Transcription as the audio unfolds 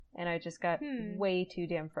and I just got way too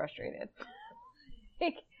damn frustrated.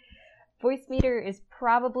 Like, Voice Meter is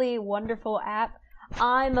probably a wonderful app.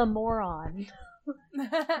 I'm a moron.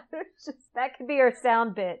 That could be our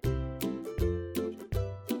sound bit.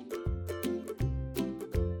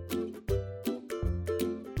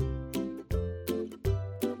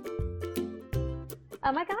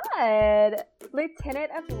 Oh my god!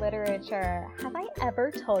 Lieutenant of Literature, have I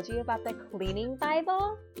ever told you about the Cleaning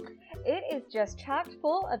Bible? It is just chocked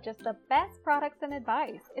full of just the best products and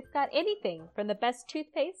advice. It's got anything from the best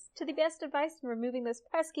toothpaste to the best advice in removing those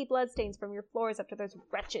pesky bloodstains from your floors after those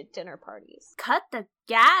wretched dinner parties. Cut the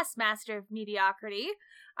gas, Master of Mediocrity.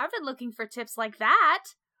 I've been looking for tips like that.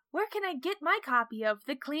 Where can I get my copy of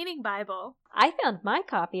the Cleaning Bible? I found my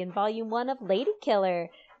copy in Volume 1 of Lady Killer.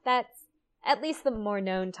 That's at least the more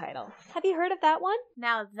known title. Have you heard of that one?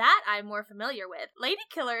 Now that I'm more familiar with. Lady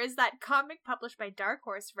Killer is that comic published by Dark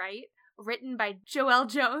Horse, right? Written by Joelle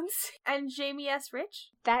Jones and Jamie S. Rich?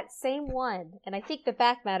 That same one, and I think the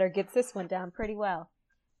back matter gets this one down pretty well.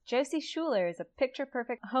 Josie Schuler is a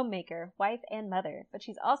picture-perfect homemaker, wife, and mother, but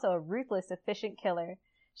she's also a ruthless, efficient killer.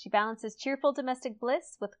 She balances cheerful domestic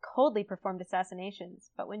bliss with coldly performed assassinations,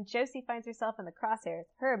 but when Josie finds herself in the crosshairs,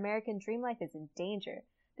 her American dream life is in danger.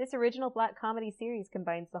 This original black comedy series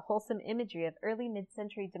combines the wholesome imagery of early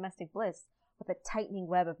mid-century domestic bliss with a tightening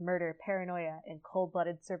web of murder, paranoia, and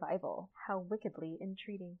cold-blooded survival. How wickedly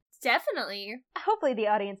intriguing. Definitely. Hopefully the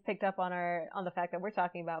audience picked up on the fact that we're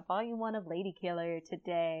talking about Volume 1 of Lady Killer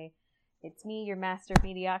today. It's me, your Master of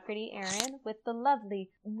Mediocrity, Erin, with the lovely,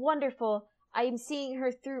 wonderful, I'm seeing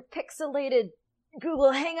her through pixelated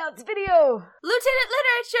Google Hangouts video! Lieutenant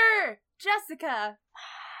Literature! Jessica!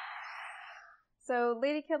 So,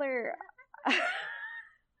 Lady Killer...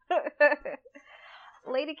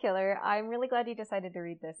 Lady Killer, I'm really glad you decided to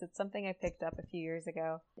read this. It's something I picked up a few years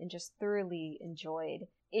ago and just thoroughly enjoyed.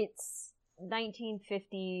 It's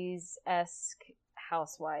 1950s-esque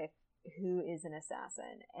housewife who is an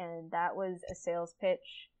assassin, and that was a sales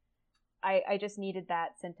pitch. I just needed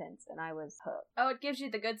that sentence, and I was hooked. Oh, it gives you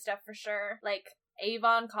the good stuff for sure. Like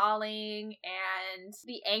Avon calling, and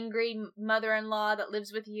the angry mother-in-law that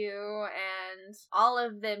lives with you, and all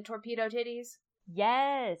of them torpedo titties.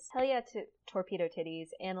 Yes! Hell yeah to torpedo titties,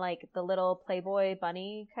 and like the little Playboy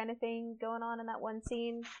bunny kind of thing going on in that one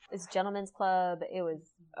scene. This gentleman's club, it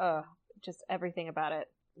was, just everything about it.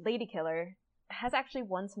 Lady Killer has actually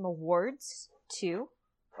won some awards, too.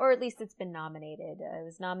 Or at least it's been nominated. It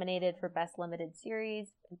was nominated for Best Limited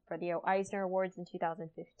Series for the Eisner Awards in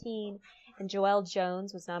 2015, and Joelle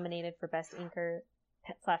Jones was nominated for Best Inker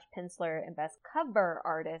 / Penciler and Best Cover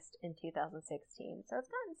Artist in 2016. So it's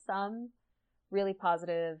gotten some really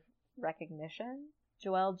positive recognition.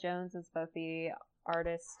 Joelle Jones is both the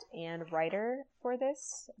artist and writer for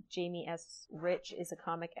this. Jamie S. Rich is a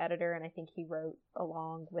comic editor, and I think he wrote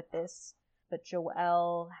along with this. But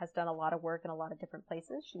Joelle has done a lot of work in a lot of different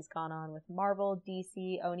places. She's gone on with Marvel,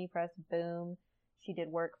 DC, Oni Press, Boom. She did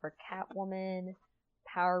work for Catwoman,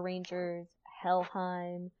 Power Rangers,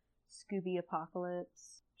 Helheim, Scooby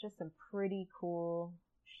Apocalypse. Just some pretty cool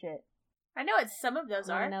shit. I know what some of those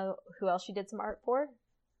are. I know who else she did some art for?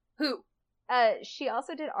 Who? She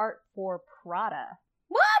also did art for Prada.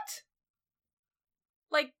 What?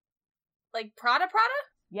 Like Prada?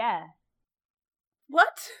 Yeah.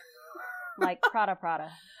 What? Like Prada.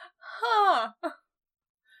 Huh.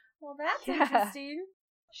 Well, that's interesting.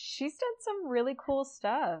 She's done some really cool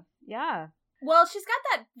stuff. Yeah. Well, she's got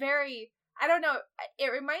that very, I don't know,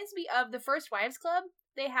 it reminds me of the First Wives Club.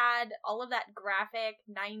 They had all of that graphic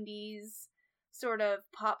 90s sort of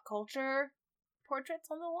pop culture portraits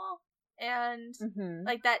on the wall. And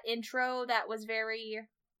like that intro that was very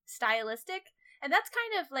stylistic. And that's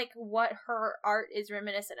kind of like what her art is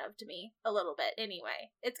reminiscent of to me a little bit anyway.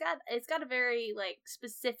 It's got a very like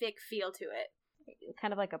specific feel to it.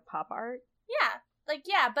 Kind of like a pop art? Yeah. Like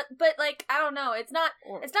but like I don't know, it's not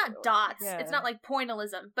dots. Yeah. It's not like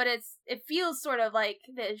pointillism, but it feels sort of like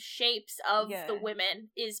the shapes of the women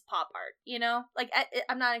is pop art, you know? Like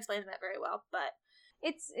I'm not explaining that very well, but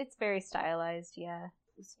it's very stylized, yeah.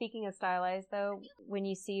 Speaking of stylized, though, when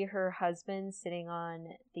you see her husband sitting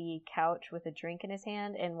on the couch with a drink in his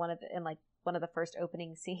hand in one of the first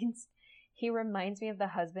opening scenes, he reminds me of the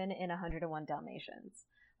husband in 101 Dalmatians.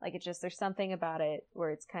 Like, it's just, there's something about it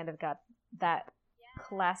where it's kind of got that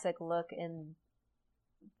classic look in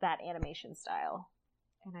that animation style.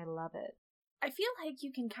 And I love it. I feel like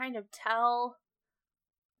you can kind of tell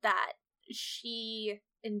that she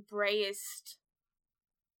embraced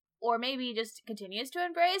or maybe just continues to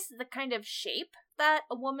embrace the kind of shape that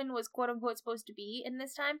a woman was quote-unquote supposed to be in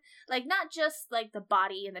this time. Like, not just, like, the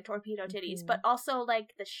body and the torpedo titties, but also,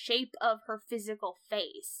 like, the shape of her physical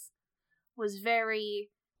face was very...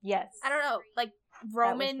 Yes. I don't know, like,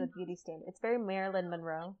 Roman... That was the beauty standard. It's very Marilyn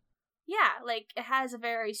Monroe. Yeah, like, it has a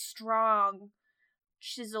very strong,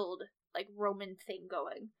 chiseled, like, Roman thing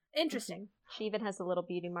going. Interesting. She even has a little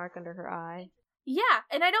beauty mark under her eye. Yeah,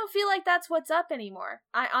 and I don't feel like that's what's up anymore.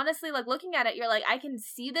 I honestly, like, looking at it, you're like, I can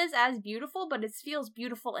see this as beautiful, but it feels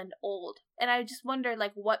beautiful and old. And I just wonder,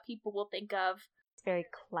 like, what people will think of. It's very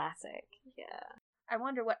classic. Yeah. I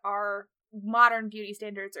wonder what our modern beauty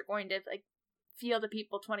standards are going to, like, feel to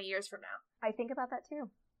people 20 years from now. I think about that, too.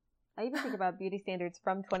 I even think about beauty standards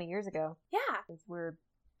from 20 years ago. Yeah. Because we're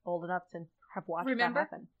old enough to have watched that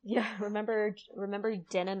happen. Yeah, remember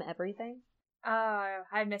denim everything?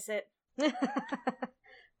 I miss it.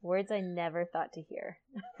 Words I never thought to hear.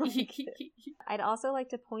 I'd also like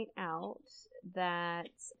to point out that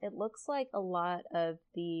it looks like a lot of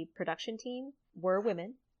the production team were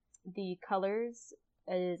women. The colors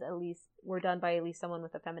were done by at least someone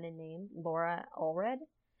with a feminine name, Laura Allred.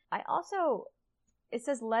 It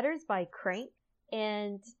says letters by Crank,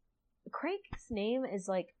 and Crank's name is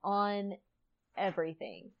like on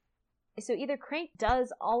everything. So either Crank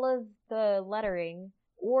does all of the lettering,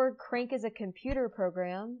 or Crank is a computer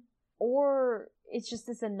program, or it's just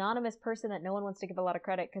this anonymous person that no one wants to give a lot of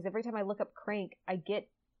credit, because every time I look up Crank, I get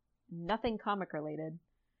nothing comic related.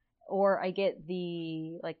 Or I get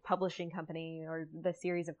the, like, publishing company or the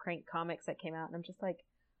series of Crank comics that came out, and I'm just like,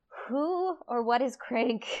 who or what is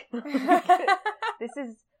Crank?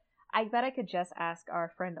 I bet I could just ask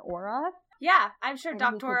our friend Aura. Yeah, I'm sure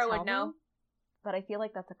Doctora would know. Me, but I feel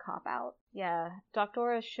like that's a cop-out. Yeah,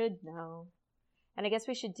 Doctora should know. And I guess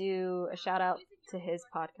we should do a shout-out to his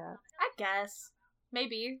podcast. I guess.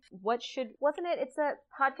 Maybe. Wasn't it? It's a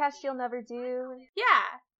podcast you'll never do.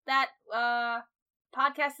 Yeah, that,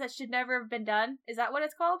 podcast that should never have been done. Is that what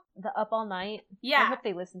it's called? The Up All Night? Yeah. I hope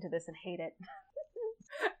they listen to this and hate it.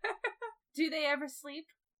 Do they ever sleep?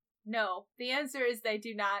 No. The answer is they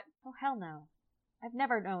do not. Oh, hell no. I've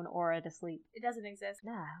never known Aura to sleep. It doesn't exist.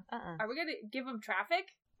 Nah, Are we gonna give them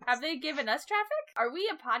traffic? Have they given us traffic? Are we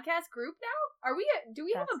a podcast group now? Do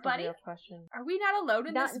we have a buddy? That's the real question. Are we not alone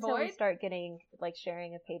in this void? Not until we start getting, like,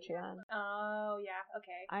 sharing a Patreon. Oh, yeah,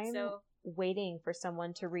 okay. I'm waiting for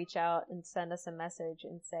someone to reach out and send us a message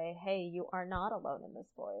and say, hey, you are not alone in this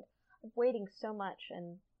void. I'm waiting so much,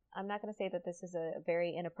 and I'm not going to say that this is a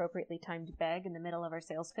very inappropriately timed beg in the middle of our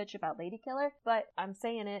sales pitch about Lady Killer, but I'm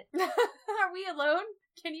saying it. Are we alone?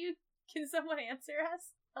 Can someone answer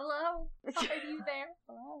us? Hello? Are you there?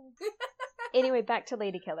 Hello. Anyway, back to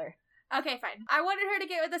Lady Killer. Okay, fine. I wanted her to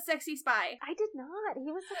get with a sexy spy. I did not.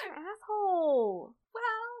 He was such an asshole.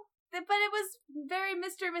 Well, but it was very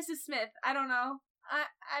Mr. and Mrs. Smith. I don't know.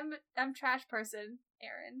 I'm trash person,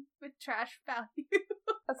 Aaron, with trash value.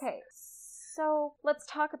 Okay, so let's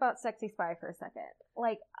talk about Sexy Spy for a second.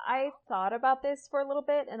 Like, I thought about this for a little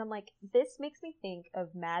bit, and I'm like, this makes me think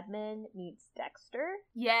of Mad Men meets Dexter.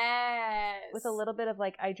 Yes. With a little bit of,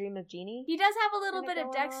 like, I Dream of Jeannie. He does have a little bit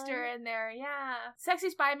of Dexter in there, yeah. Sexy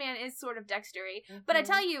Spy Man is sort of Dexter-y. Mm-hmm. But I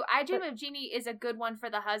tell you, I Dream of Jeannie is a good one for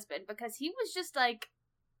the husband, because he was just, like,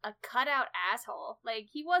 a cutout asshole. Like,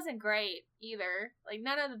 he wasn't great, either. Like,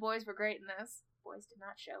 none of the boys were great in this. Boys did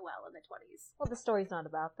not show well in the 20s. Well, the story's not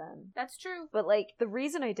about them. That's true. But, like, the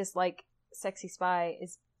reason I dislike Sexy Spy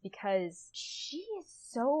is because she is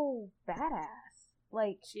so badass.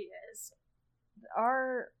 Like, she is.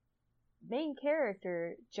 Our main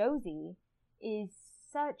character, Josie,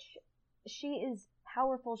 she is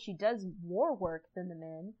powerful. She does more work than the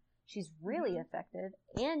men. She's really effective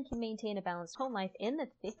and can maintain a balanced home life in the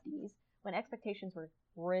 50s when expectations were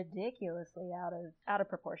ridiculously out of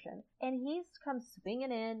proportion. And he's come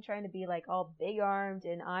swinging in, trying to be like all big armed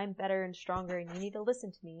and I'm better and stronger and you need to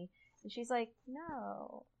listen to me. And she's like,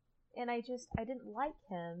 no. And I didn't like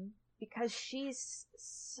him because she's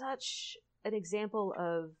such an example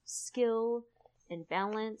of skill and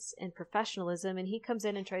balance and professionalism, and he comes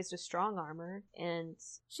in and tries to strong arm her, and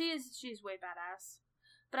she's way badass.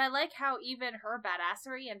 But I like how even her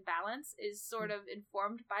badassery and balance is sort of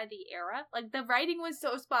informed by the era. Like, the writing was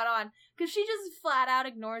so spot on, because she just flat out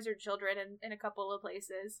ignores her children in a couple of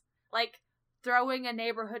places. Like, throwing a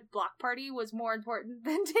neighborhood block party was more important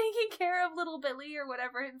than taking care of little Billy or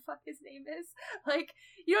whatever the fuck his name is. Like,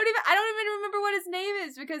 I don't even remember what his name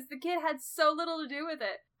is, because the kid had so little to do with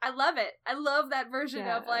it. I love it. I love that version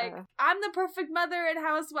of, like, I'm the perfect mother and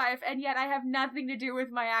housewife, and yet I have nothing to do with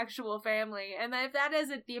my actual family. And if that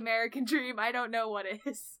isn't the American dream, I don't know what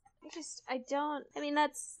is. I mean,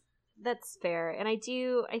 that's That's fair. And I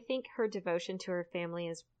think her devotion to her family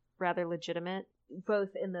is rather legitimate, both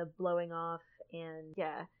in the blowing off and,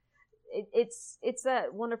 yeah. It's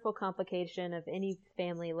that wonderful complication of any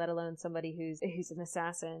family, let alone somebody who's an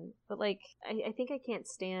assassin. But like, I think I can't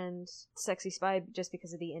stand Sexy Spy just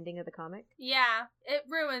because of the ending of the comic. Yeah, it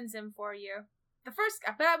ruins him for you.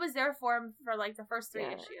 But I was there for him for like the first 3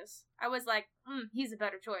 issues. I was like, he's a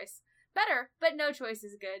better choice. Better, but no choice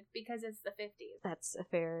is good because it's the 50s. That's a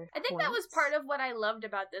fair I think point. that was part of what I loved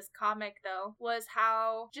about this comic, though, was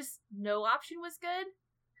how just no option was good.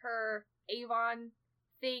 Her Avon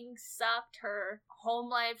thing sucked. Her home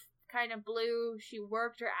life kind of blew. She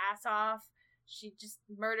worked her ass off. She just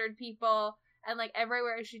murdered people. And like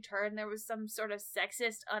everywhere she turned, there was some sort of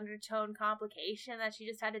sexist undertone complication that she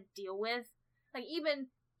just had to deal with. Like even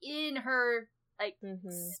in her like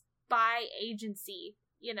spy agency,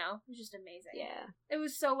 you know, it was just amazing. Yeah, it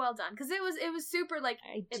was so well done because it was super like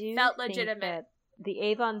it felt legitimate. That the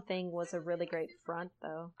Avon thing was a really great front,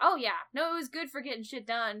 though. Oh yeah, no, it was good for getting shit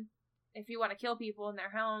done. If you want to kill people in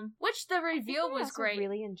their home, which the reveal was great.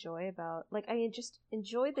 Really enjoy about I just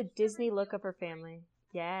enjoy the Disney look of her family.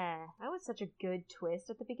 Yeah, that was such a good twist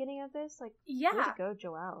at the beginning of this. Like, yeah, way to go,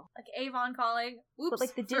 Joelle. Like Avon calling, oops, but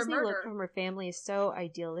like the Disney murder. look from her family is so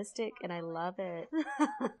idealistic, and I love it.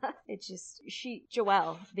 It's just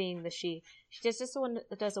Joelle being the she does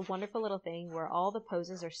a wonderful little thing where all the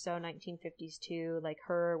poses are so 1950s too. Like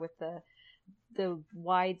her with the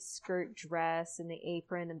wide skirt dress and the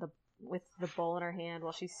apron and with the bowl in her hand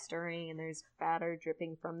while she's stirring, and there's batter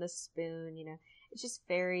dripping from the spoon, you know. It's just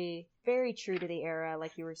very, very true to the era,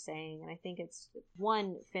 like you were saying, and I think it's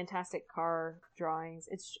one fantastic car drawings.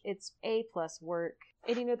 It's A+ work,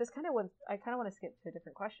 and you know, this kind of I kind of want to skip to a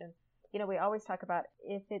different question. You know, we always talk about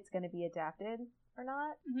if it's going to be adapted or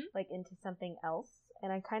not, like into something else,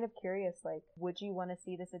 and I'm kind of curious, like, would you want to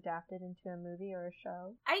see this adapted into a movie or a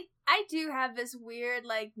show? I do have this weird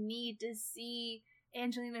like need to see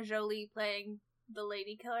Angelina Jolie playing the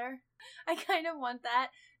lady killer. I kind of want that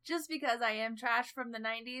just because I am trash from the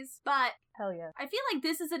 90s, but hell yeah. I feel like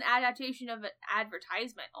this is an adaptation of an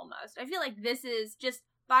advertisement almost. I feel like this is just,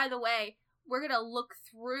 by the way, we're gonna look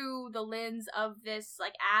through the lens of this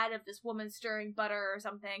like ad of this woman stirring butter or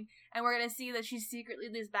something, and we're gonna see that she's secretly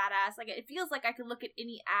this badass. Like, it feels like I could look at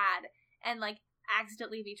any ad and like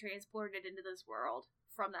accidentally be transported into this world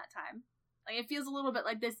from that time. Like, it feels a little bit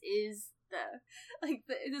like this is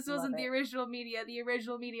this wasn't the original media. The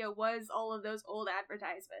original media was all of those old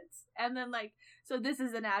advertisements. And then so this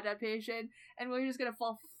is an adaptation, and we're just gonna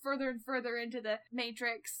fall further and further into the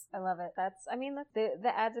Matrix. I love it.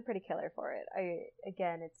 The ads are pretty killer for it.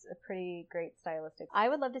 It's a pretty great stylistic. I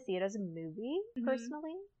would love to see it as a movie,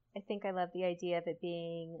 personally. I think I love the idea of it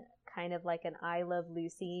being kind of like an I Love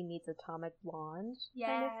Lucy meets Atomic Blonde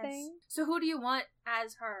kind of thing. So who do you want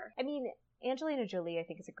as her? I mean, Angelina Jolie, I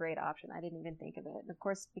think, is a great option. I didn't even think of it. And of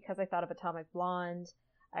course, because I thought of Atomic Blonde,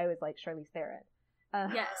 I was like Charlize Theron.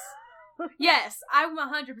 Yes. Yes, I'm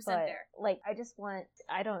 100% there. Like, I just want,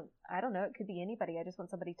 I don't know, it could be anybody. I just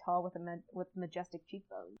want somebody tall with majestic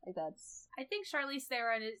cheekbones. Like, that's... I think Charlize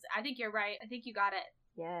Theron is, I think you're right. I think you got it.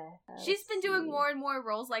 Yeah. She's been doing more and more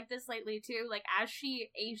roles like this lately, too. Like, as she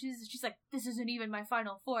ages, she's like, this isn't even my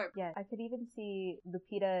final form. Yeah, I could even see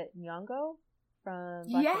Lupita Nyong'o from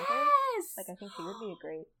Black Yes! Panther. Like, I think she would be a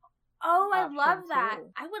great I love that. Too.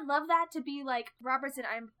 I would love that to be like Robertson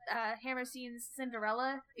Hammerstein's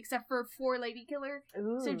Cinderella, except for lady killer.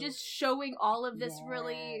 Ooh. So just showing all of this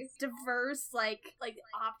really diverse, like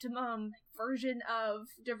optimum version of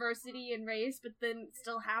diversity and race, but then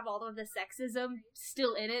still have all of the sexism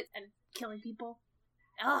still in it and killing people.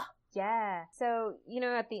 Ugh. Yeah. So, you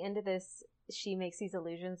know, at the end of this, she makes these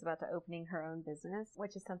allusions about opening her own business,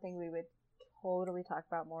 which is something we would totally talk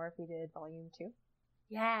about more if we did volume 2.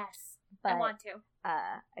 Yes, but, I want to.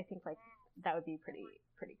 I think like that would be pretty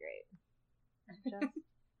great. I'm just saying.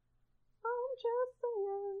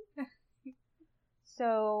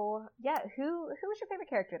 So yeah, who was your favorite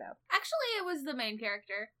character though? Actually, it was the main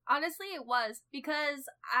character. Honestly, it was because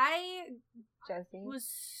I Josie was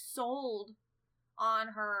sold on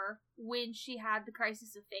her when she had the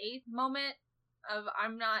crisis of faith moment of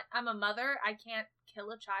I'm a mother, I can't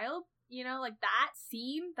kill a child. You know, like that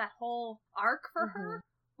scene, that whole arc for her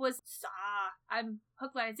was, I'm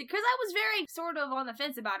hooked, line, and sinker. Because I was very sort of on the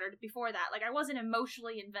fence about her before that. Like, I wasn't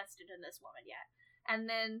emotionally invested in this woman yet. And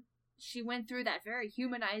then she went through that very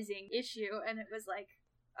humanizing issue, and it was like,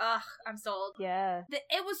 ugh, I'm sold. Yeah.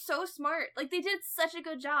 It was so smart. Like, they did such a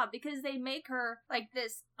good job because they make her, like,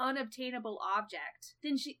 this unobtainable object.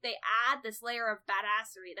 Then they add this layer of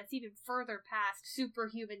badassery that's even further past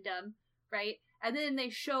superhumandom right? And then they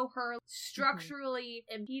show her structurally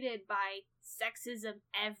impeded by sexism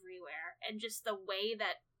everywhere and just the way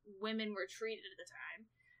that women were treated at the time.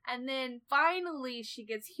 And then finally she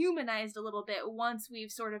gets humanized a little bit once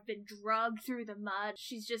we've sort of been drugged through the mud.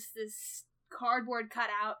 She's just this cardboard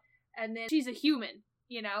cutout, and then she's a human,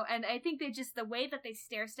 you know? And I think the way that they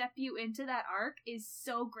stair-step you into that arc is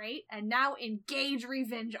so great. And now engage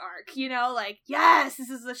revenge arc, you know? Like, yes, this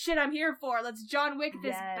is the shit I'm here for. Let's John Wick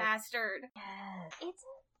this bastard. Yes.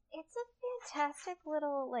 It's a fantastic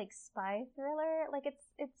little, like, spy thriller. Like,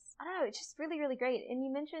 it's I don't know, it's just really, really great. And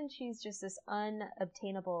you mentioned she's just this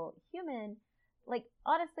unobtainable human. Like,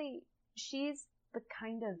 honestly, she's the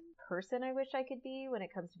kind of person I wish I could be when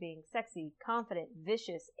it comes to being sexy, confident,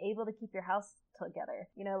 vicious, able to keep your house together.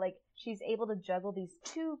 You know, like, she's able to juggle these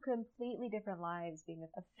two completely different lives, being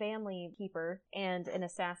a family keeper and an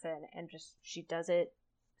assassin, and just, she does it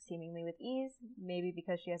seemingly with ease, maybe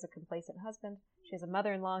because she has a complacent husband. She has a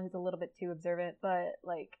mother-in-law who's a little bit too observant, but,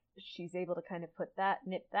 like, she's able to kind of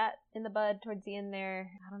nip that in the bud towards the end there.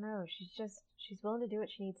 I don't know, she's willing to do what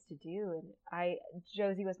she needs to do, and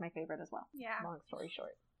Josie was my favorite as well. Yeah. Long story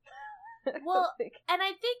short. Well, and I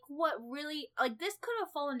think what really, like, this could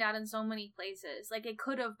have fallen down in so many places. Like, it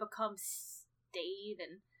could have become staid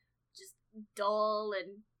and just dull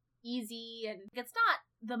and easy, and it's not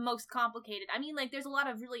the most complicated. I mean, like, there's a lot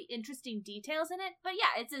of really interesting details in it, but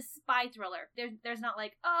yeah, it's a spy thriller. There's not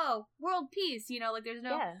like, oh, world peace, you know, like, there's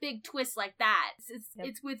no big twist like that.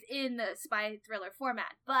 It's within the spy thriller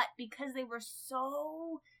format, but because they were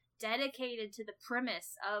so dedicated to the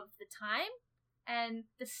premise of the time and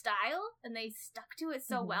the style, and they stuck to it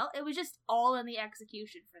so well, it was just all in the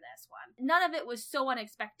execution for this one. None of it was so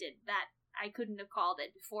unexpected that I couldn't have called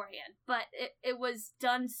it beforehand, but it was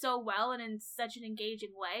done so well and in such an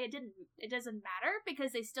engaging way. It doesn't matter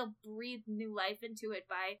because they still breathed new life into it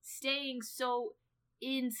by staying so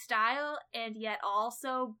in style and yet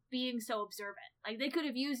also being so observant. Like, they could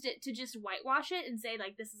have used it to just whitewash it and say,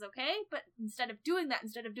 like, this is okay, but instead of doing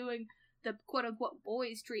the quote-unquote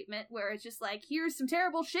boys treatment, where it's just like, here's some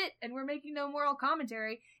terrible shit, and we're making no moral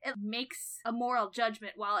commentary, it makes a moral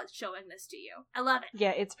judgment while it's showing this to you. I love it.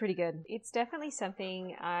 Yeah, it's pretty good. It's definitely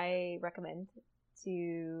something I recommend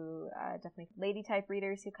to definitely lady-type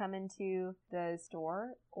readers who come into the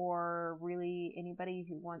store, or really anybody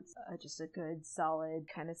who wants just a good, solid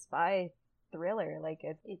kind of spy thriller. Like,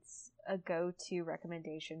 it's a go-to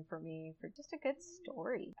recommendation for me for just a good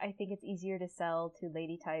story. I think it's easier to sell to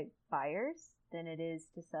lady-type buyers than it is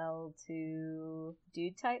to sell to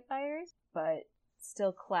dude-type buyers, but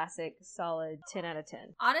still classic, solid 10 out of 10.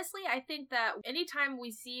 Honestly, I think that anytime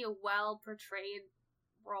we see a well-portrayed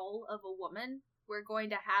role of a woman, we're going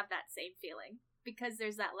to have that same feeling, because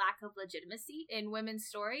there's that lack of legitimacy in women's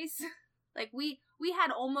stories. Like, we had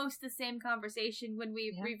almost the same conversation when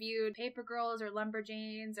we reviewed Paper Girls or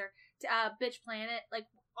Lumberjanes or Bitch Planet. Like,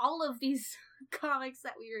 all of these comics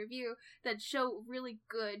that we review that show really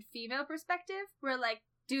good female perspective, we're like,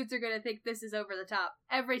 dudes are gonna think this is over the top.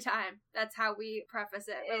 Every time. That's how we preface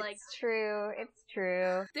it. We're like, It's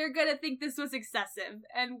true. They're gonna think this was excessive,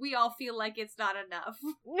 and we all feel like it's not enough.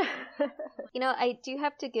 You know, I do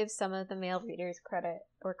have to give some of the male readers credit,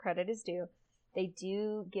 or credit is due. They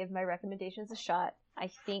do give my recommendations a shot. I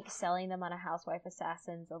think selling them on a Housewife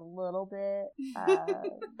Assassin's a little bit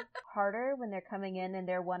harder when they're coming in and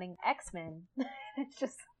they're wanting X-Men. It's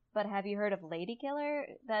just... But have you heard of Lady Killer,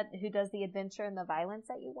 who does the adventure and the violence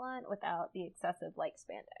that you want without the excessive, like,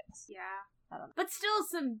 spandex? Yeah. I don't know. But still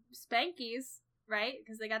some spankies, right?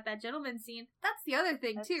 Because they got that gentleman scene. That's the other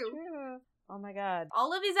thing, That's too. True. Oh my god.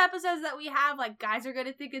 All of these episodes that we have, like, guys are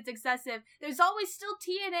gonna think it's excessive. There's always still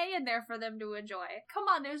TNA in there for them to enjoy. Come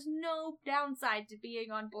on, there's no downside to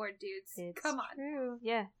being on board, dudes. Come on. True.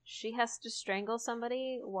 Yeah. She has to strangle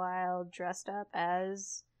somebody while dressed up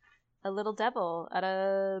as a little devil at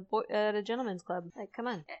a gentleman's club. Like, come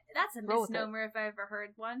on. That's a misnomer if I ever heard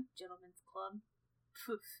one. Gentleman's club.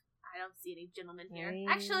 Poof. I don't see any gentlemen here.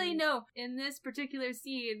 Actually, no. In this particular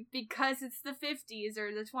scene, because it's the 50s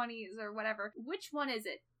or the 20s or whatever, which one is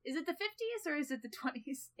it? Is it the 50s or is it the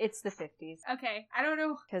 20s? It's the 50s. Okay, I don't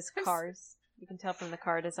know. Because cars. You can tell from the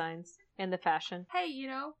car designs and the fashion. Hey, you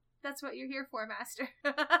know, that's what you're here for, Master.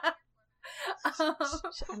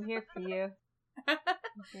 I'm here for you.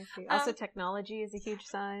 Also, technology is a huge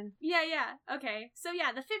sign. Yeah. Okay. So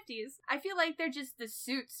yeah, the 50s. I feel like they're just, the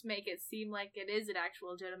suits make it seem like it is an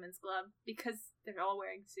actual gentleman's club because they're all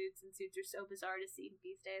wearing suits, and suits are so bizarre to see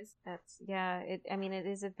these days. It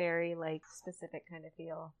is a very, like, specific kind of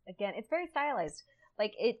feel. Again, it's very stylized.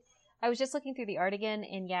 Like, I was just looking through the art again,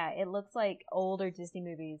 and yeah, it looks like older Disney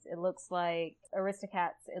movies. It looks like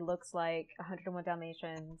Aristocats. It looks like 101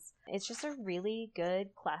 Dalmatians. It's just a really good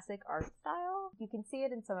classic art style. You can see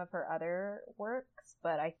it in some of her other works,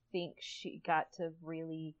 but I think she got to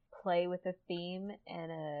really play with a theme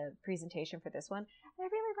and a presentation for this one. And I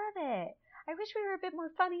really love it. I wish we were a bit more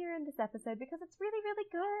funnier in this episode because it's really, really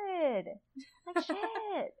good. Like,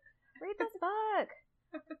 shit. Read this book.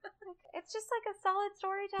 It's just like a solid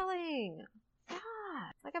storytelling. Yeah.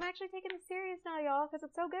 Like, I'm actually taking this serious now, y'all, because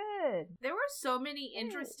it's so good. There were so many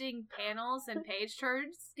interesting panels and page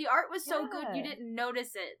turns. The art was so good you didn't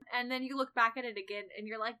notice it. And then you look back at it again and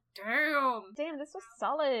you're like, damn, this was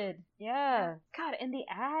solid. Yeah. God, and the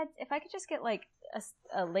ads, if I could just get like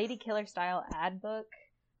a Lady Killer style ad book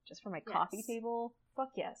just for my coffee table, fuck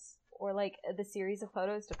yes. Or like the series of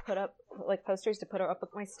photos to put up, like posters to put up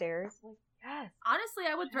my stairs. Like, yes. Honestly,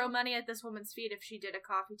 I would throw money at this woman's feet if she did a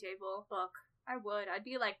coffee table book. I would. I'd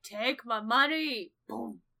be like, take my money!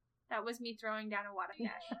 Boom! That was me throwing down a wad of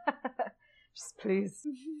cash. Just please.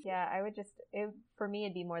 Yeah, I would just, for me,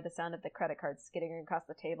 it'd be more the sound of the credit card skidding across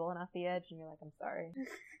the table and off the edge, and you're like, I'm sorry.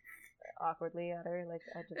 Awkwardly at her, like,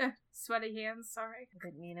 I just... Sweaty hands, sorry. I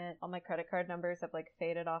didn't mean it. All my credit card numbers have, like,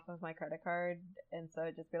 faded off of my credit card, and so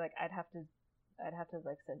I'd just be like, I'd have to,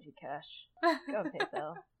 like, send you cash. Go on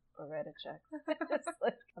PayPal. Or write a check. Just,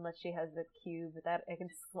 like, unless she has the cube that I can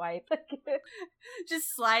swipe.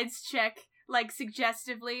 Just slides check, like,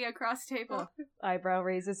 suggestively across table. Oh, eyebrow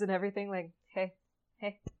raises and everything, like, hey,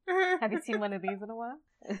 have you seen one of these in a while?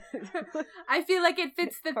 I feel like it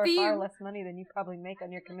fits the for theme. For far less money than you probably make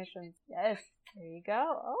on your commissions. Yes. There you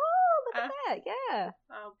go. Oh, look at that. Yeah.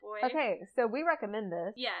 Oh, boy. Okay, so we recommend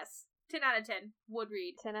this. Yes. 10 out of 10. Would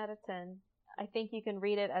read. 10 out of 10. I think you can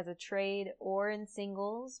read it as a trade or in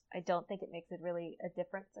singles. I don't think it makes it really a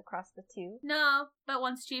difference across the two. No, but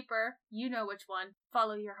one's cheaper. You know which one.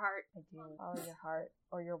 Follow your heart. I do. Follow your heart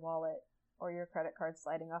or your wallet or your credit card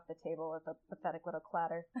sliding off the table with a pathetic little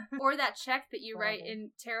clatter. Or that check that you write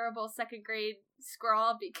in terrible second grade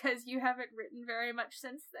scrawl because you haven't written very much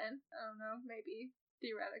since then. I don't know, maybe.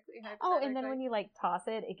 Theoretically, oh, and then when you like toss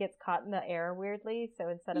it, it gets caught in the air weirdly. So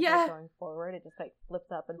instead of like going forward, it just like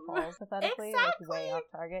flips up and falls pathetically, exactly. Like way off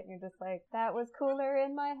target. And you're just like, that was cooler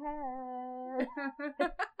in my head.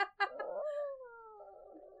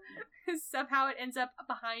 Somehow it ends up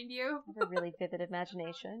behind you. I have a really vivid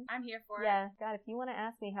imagination. I'm here for it. Yeah, God, if you want to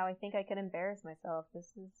ask me how I think I could embarrass myself,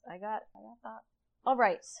 I got thoughts. All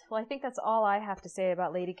right. Well, I think that's all I have to say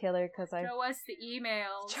about Lady Killer because show us the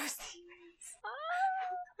emails. Show us the emails.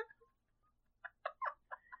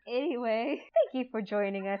 Anyway, thank you for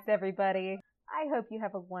joining us, everybody. I hope you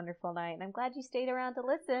have a wonderful night, and I'm glad you stayed around to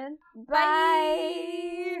listen. Bye!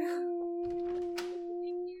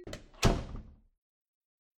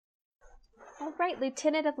 All right,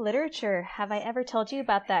 Lieutenant of Literature, have I ever told you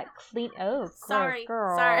about that clean... Oh, sorry,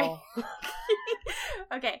 girl. Sorry.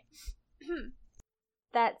 Okay.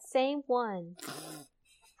 That same one.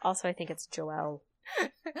 Also, I think it's Joelle.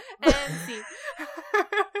 And see.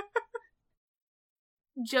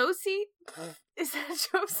 Josie? Is that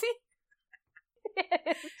Josie?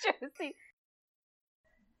 It's Josie.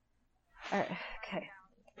 Alright, okay.